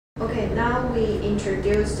Okay, now we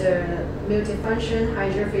introduce the multifunction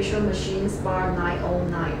HydraFacial machine Spa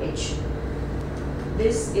 909H.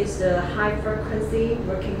 This is the high frequency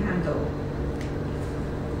working handle.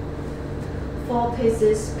 4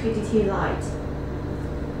 pieces PDT light,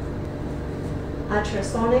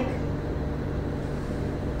 ultrasonic,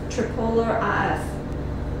 tripolar RF,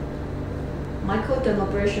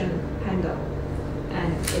 microdermabrasion handle,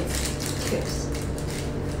 and its tips.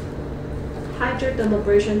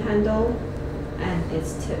 HydraDermabrasion handle and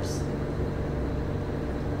its tips.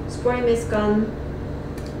 Spray mist gun,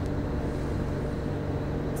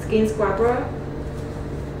 skin scrubber,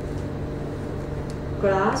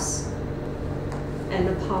 glass, and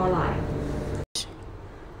the power line.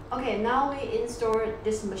 Okay, now we install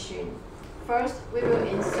this machine. First, we will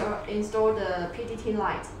install the PDT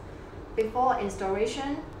light. Before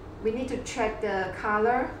installation, we need to check the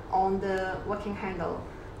color on the working handle.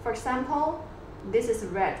 For example, this is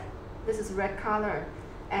red color,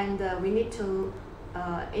 and we need to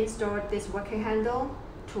install this working handle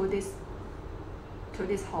to this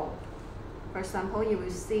hole. For example, you will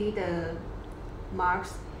see the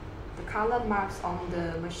marks, the color marks on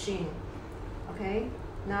the machine. Okay,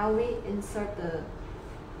 now we insert the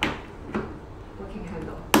working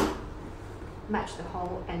handle, match the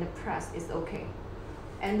hole, and the press is okay.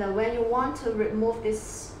 And when you want to remove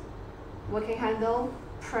this working handle,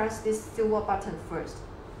 press this silver button first.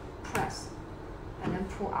 Press and then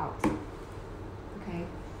pull out. Okay.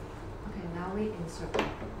 Okay, now we insert.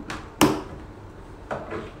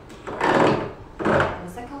 And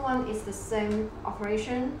the second one is the same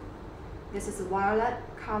operation. This is violet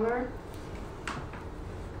color.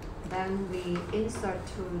 Then we insert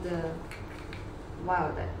to the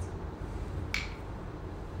violet.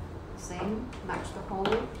 Same, match the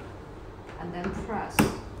hole, and then press.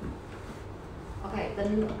 Okay,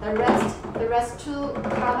 then the rest two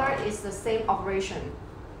color is the same operation.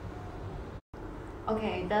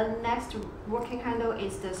 Okay, the next working handle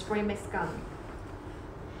is the spray mist gun.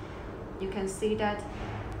 You can see that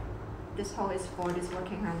this hole is for this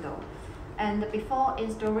working handle. And before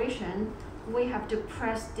installation, we have to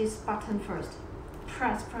press this button first.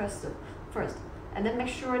 Press first, and then make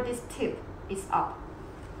sure this tip is up.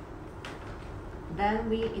 Then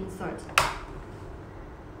we insert.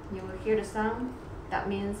 You will hear the sound, that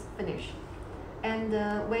means finish. And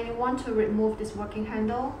when you want to remove this working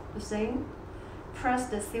handle, the same, press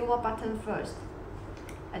the silver button first,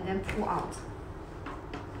 and then pull out.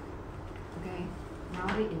 Okay,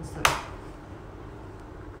 now we insert.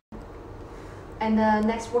 And the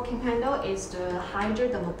next working handle is the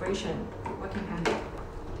HydraDermabrasion working handle.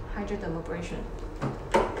 HydraDermabrasion.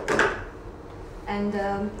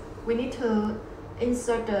 And we need to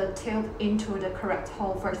insert the tube into the correct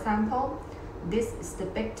hole. For example, this is the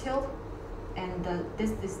big tube, and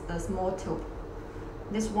this is the small tube.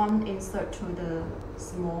 This one insert to the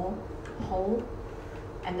small hole,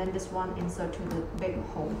 and then this one insert to the big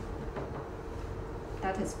hole.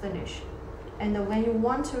 That is finished. And when you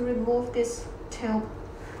want to remove this tube,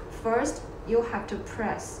 first you have to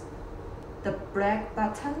press the black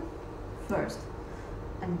button first,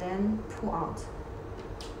 and then pull out.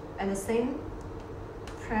 And the same,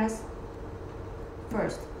 press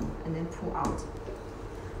first and then pull out.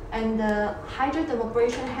 And the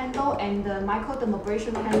HydraDermabrasion handle and the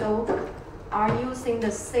microdermabrasion handle are using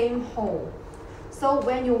the same hole. So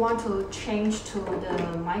when you want to change to the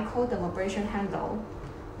microdermabrasion handle,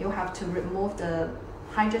 you have to remove the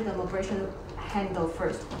HydraDermabrasion handle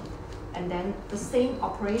first, and then the same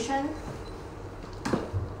operation.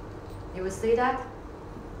 You will see that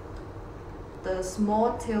the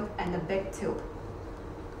small tube and the big tube.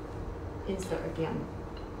 Insert again.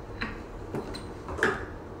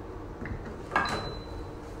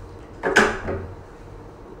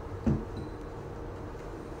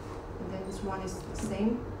 And then this one is the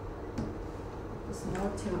same. The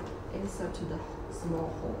small tube insert to the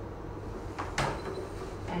small hole.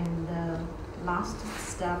 And the last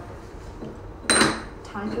step,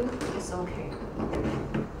 tighten is okay.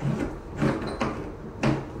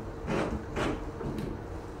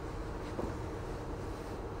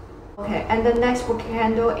 Okay, and the next working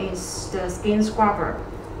handle is the skin scrubber.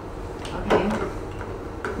 Okay,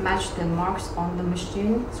 match the marks on the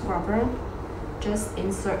machine scrubber. Just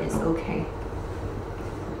insert is okay.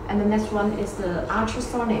 And the next one is the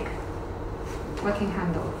ultrasonic working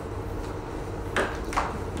handle.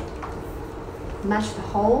 Match the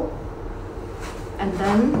hole, and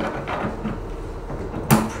then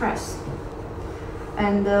press.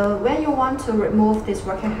 And when you want to remove this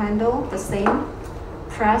working handle, the same.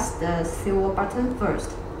 Press the silver button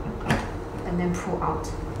first, and then pull out.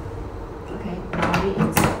 Okay, now we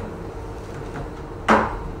insert.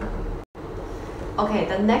 Okay,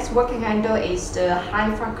 the next working handle is the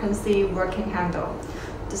high frequency working handle.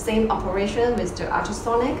 The same operation with the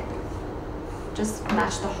ultrasonic. Just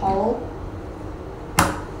match the hole.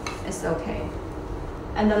 It's okay.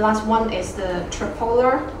 And the last one is the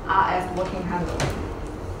tripolar RF working handle.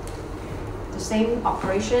 The same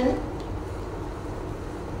operation.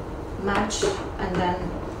 Match and then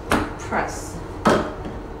press.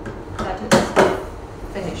 That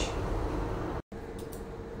is finish.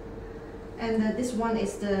 And this one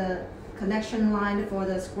is the connection line for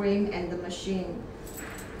the screen and the machine.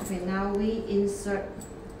 Okay, now we insert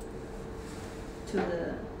to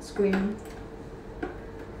the screen.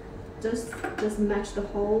 Just match the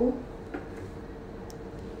hole.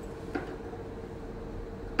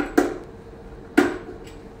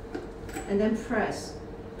 And then press.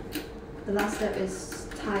 The last step is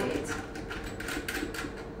tie it.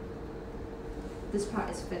 This part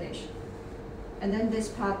is finished. And then this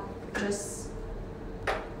part, just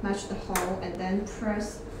match the hole and then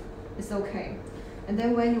press. It's okay. And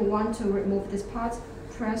then when you want to remove this part,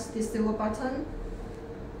 press this silver button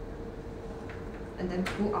and then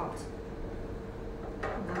pull out.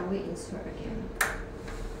 Now we insert again.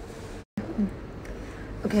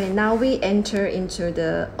 Okay, now we enter into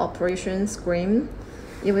the operation screen.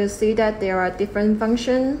 You will see that there are different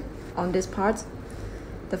functions on this part.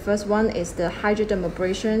 The first one is the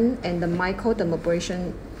hydrodermabrasion and the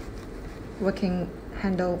microdermabrasion working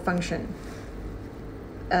handle function.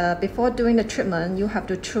 Before doing the treatment, you have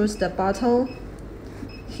to choose the bottle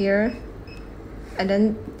here and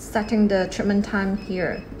then setting the treatment time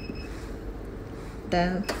here.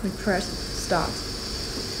 Then we press start.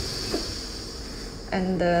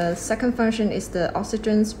 And the second function is the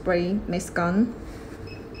oxygen spray mist gun.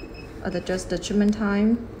 Adjust the treatment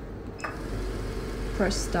time.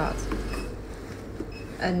 Press start.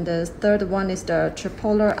 And the third one is the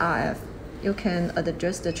tripolar RF. You can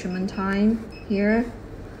adjust the treatment time here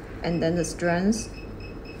and then the strength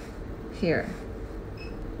here.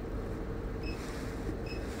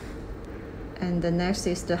 And the next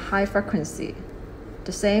is the high frequency.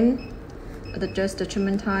 The same, adjust the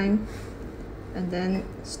treatment time and then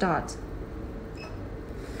start.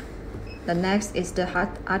 The next is the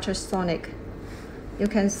ultrasonic. You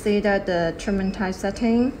can see that the treatment time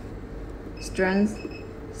setting, strength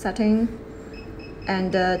setting,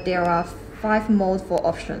 and there are 5 modes for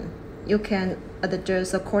option. You can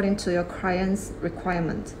adjust according to your client's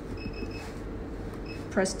requirement.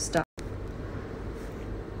 Press start.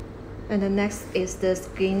 And the next is the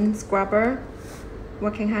skin scrubber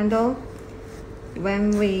working handle.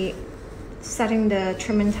 When we setting the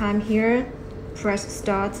treatment time here, press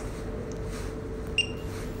start.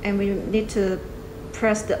 And we need to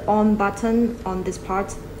press the on button on this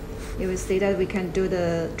part. You will see that we can do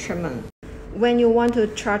the treatment. When you want to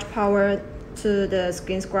charge power to the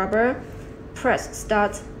skin scrubber, press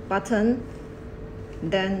start button.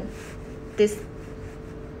 Then this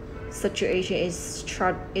situation is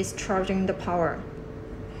charging the power.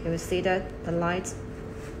 You will see that the light.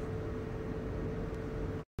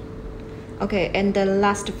 Okay, and the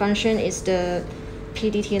last function is the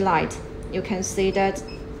PDT light. You can see that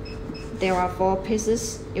there are 4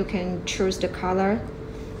 pieces. You can choose the color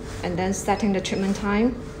and then setting the treatment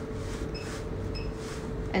time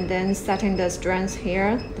and then setting the strength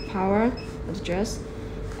here, the power, adjust.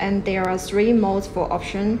 And there are 3 modes for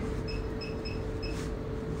option.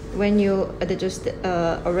 When you adjust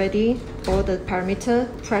already all the parameter,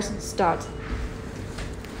 press start.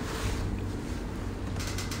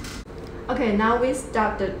 Okay, now we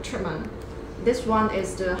start the treatment. This one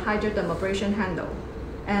is the hydrodermabrasion handle.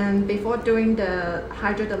 And before doing the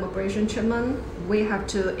hydrodermabrasion treatment, we have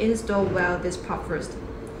to install well this part first.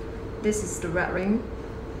 This is the red ring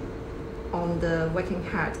on the working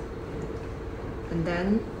head. And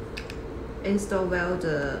then install well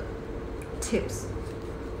the tips.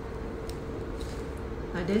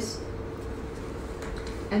 Like this.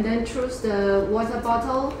 And then choose the water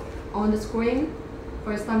bottle on the screen.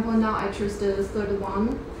 For example, now I choose the third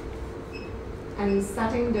one. And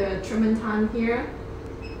setting the treatment time here.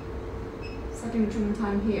 Setting the treatment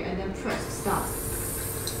time here and then press start.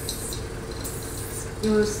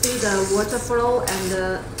 You will see the water flow and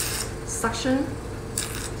the suction.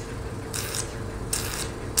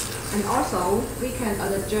 And also we can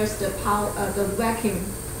adjust the power, the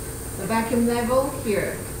vacuum level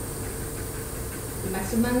here, the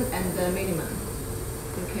maximum and the minimum.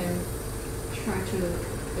 You can try to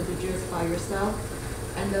adjust by yourself.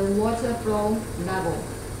 And the water flow level,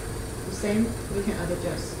 the same, we can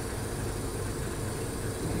adjust.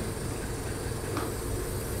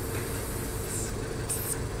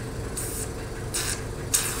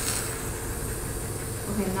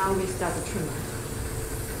 Okay, now we start the trimmer.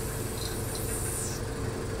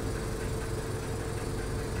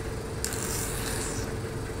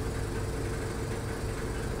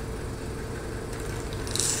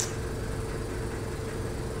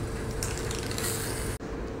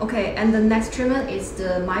 Okay, and the next treatment is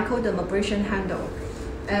the microdermabrasion handle.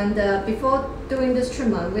 And before doing this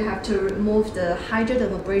treatment, we have to remove the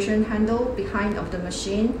HydraDermabrasion handle behind of the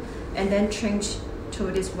machine and then change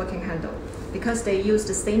to this working handle because they use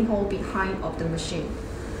the same hole behind of the machine.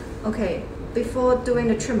 Okay, before doing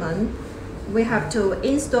the treatment, we have to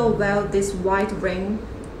install well this white ring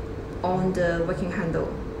on the working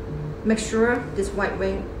handle. Make sure this white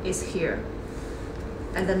ring is here.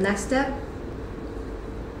 And the next step,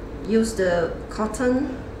 use the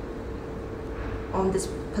cotton on this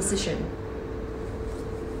position.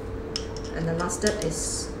 And the last step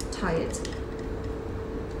is tie it.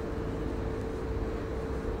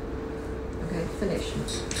 Okay, finish.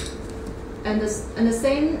 And the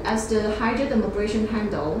same as the HydraDermabrasion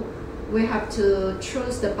handle, we have to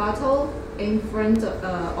choose the bottle in front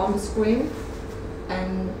on the screen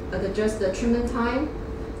and adjust the treatment time.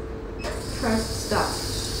 Press start.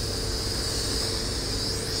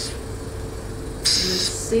 You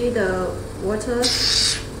see the water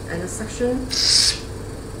and the suction.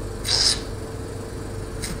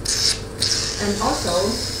 And also,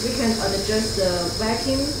 we can adjust the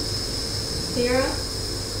vacuum here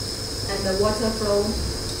and the water flow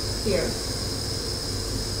here.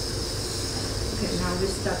 Okay, now we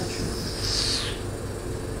start the treatment.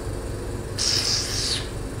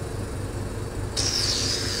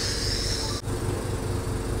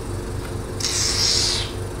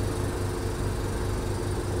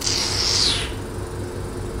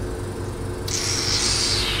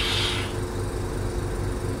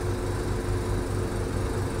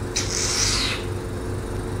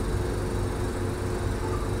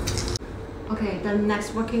 Okay, the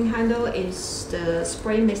next working handle is the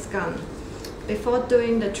spray mist gun. Before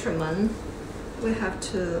doing the treatment, we have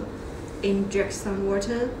to inject some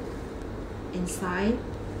water inside.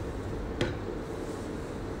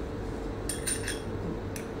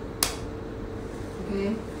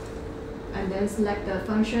 Okay, and then select the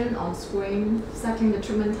function on screen, setting the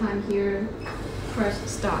treatment time here, press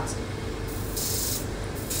start.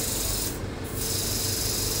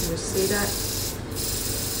 You see that?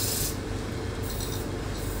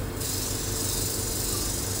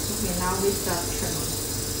 Okay, now we start treatment.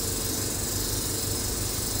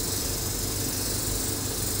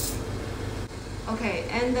 Okay,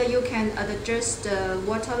 and you can adjust the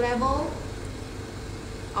water level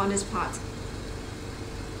on this part.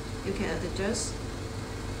 You can adjust.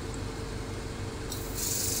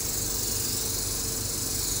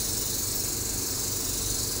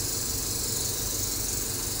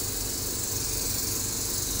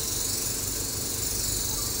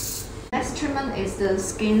 Next treatment is the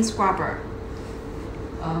skin scrubber.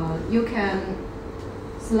 You can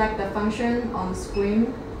select the function on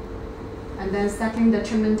screen and then setting the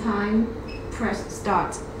treatment time, press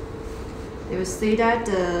start. You will see that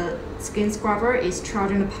the skin scrubber is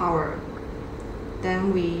charging the power.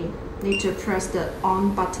 Then we need to press the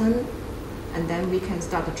on button and then we can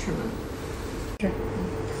start the treatment.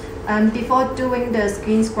 And before doing the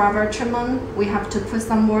skin scrubber treatment, we have to put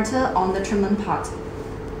some water on the treatment pot.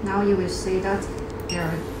 Now you will see that there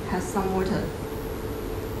has some water.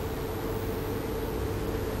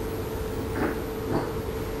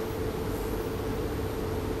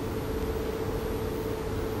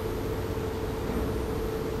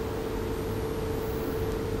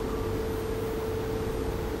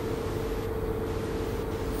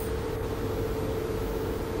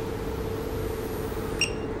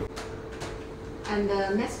 And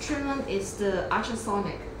the next treatment is the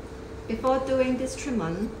ultrasonic. Before doing this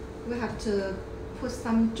treatment, we have to put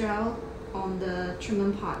some gel on the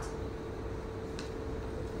treatment pot.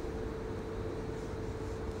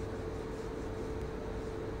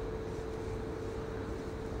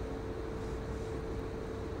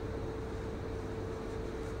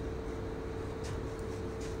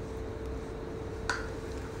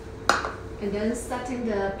 And then setting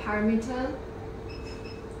the parameter,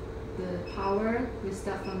 the power, we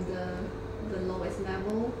start from the lowest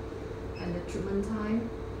level and the treatment time.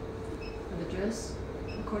 Adjust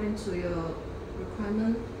according to your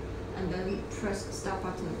requirement and then press start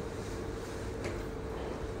button.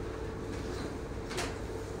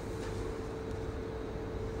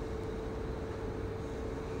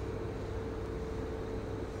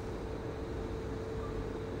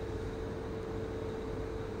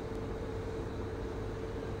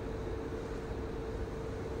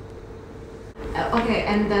 Okay,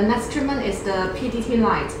 and the next treatment is the PDT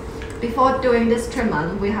light. Before doing this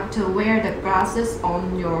treatment, we have to wear the glasses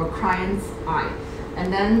on your client's eye.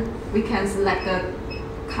 And then we can select the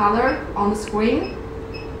color on the screen.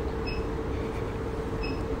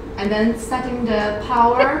 And then setting the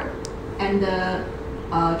power and the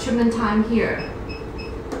treatment time here.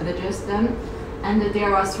 Adjust them. And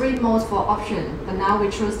there are 3 modes for option, but now we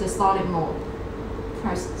choose the solid mode.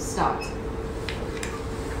 Press start.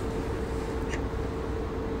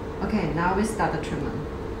 Okay, now we start the treatment.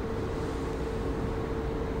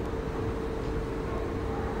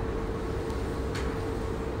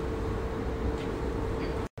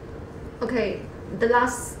 Okay, the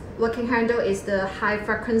last working handle is the high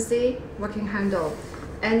frequency working handle.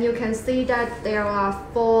 And you can see that there are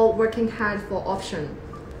 4 working heads for option.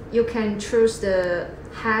 You can choose the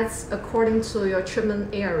heads according to your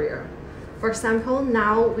treatment area. For example,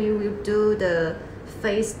 now we will do the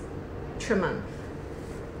face treatment.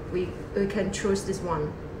 We can choose this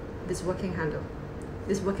one, this working handle,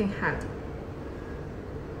 this working head.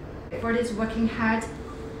 For this working head,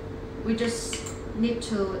 we just need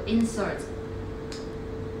to insert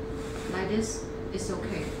like this. It's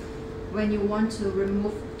okay. When you want to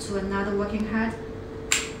remove to another working head,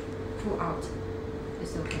 pull out.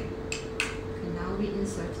 It's okay. Okay, now we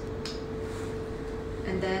insert.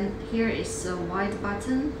 And then here is a white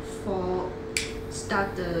button for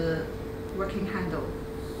start the working handle.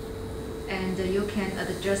 And you can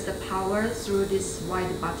adjust the power through this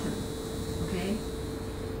white button. Okay?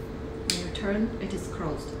 When you turn, it is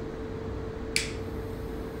closed.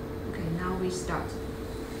 Okay, now we start.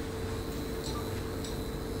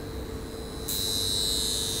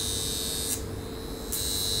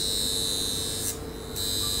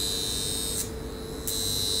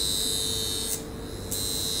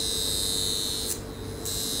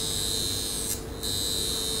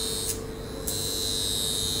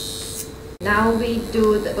 Now we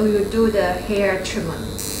do the hair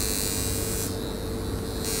treatment.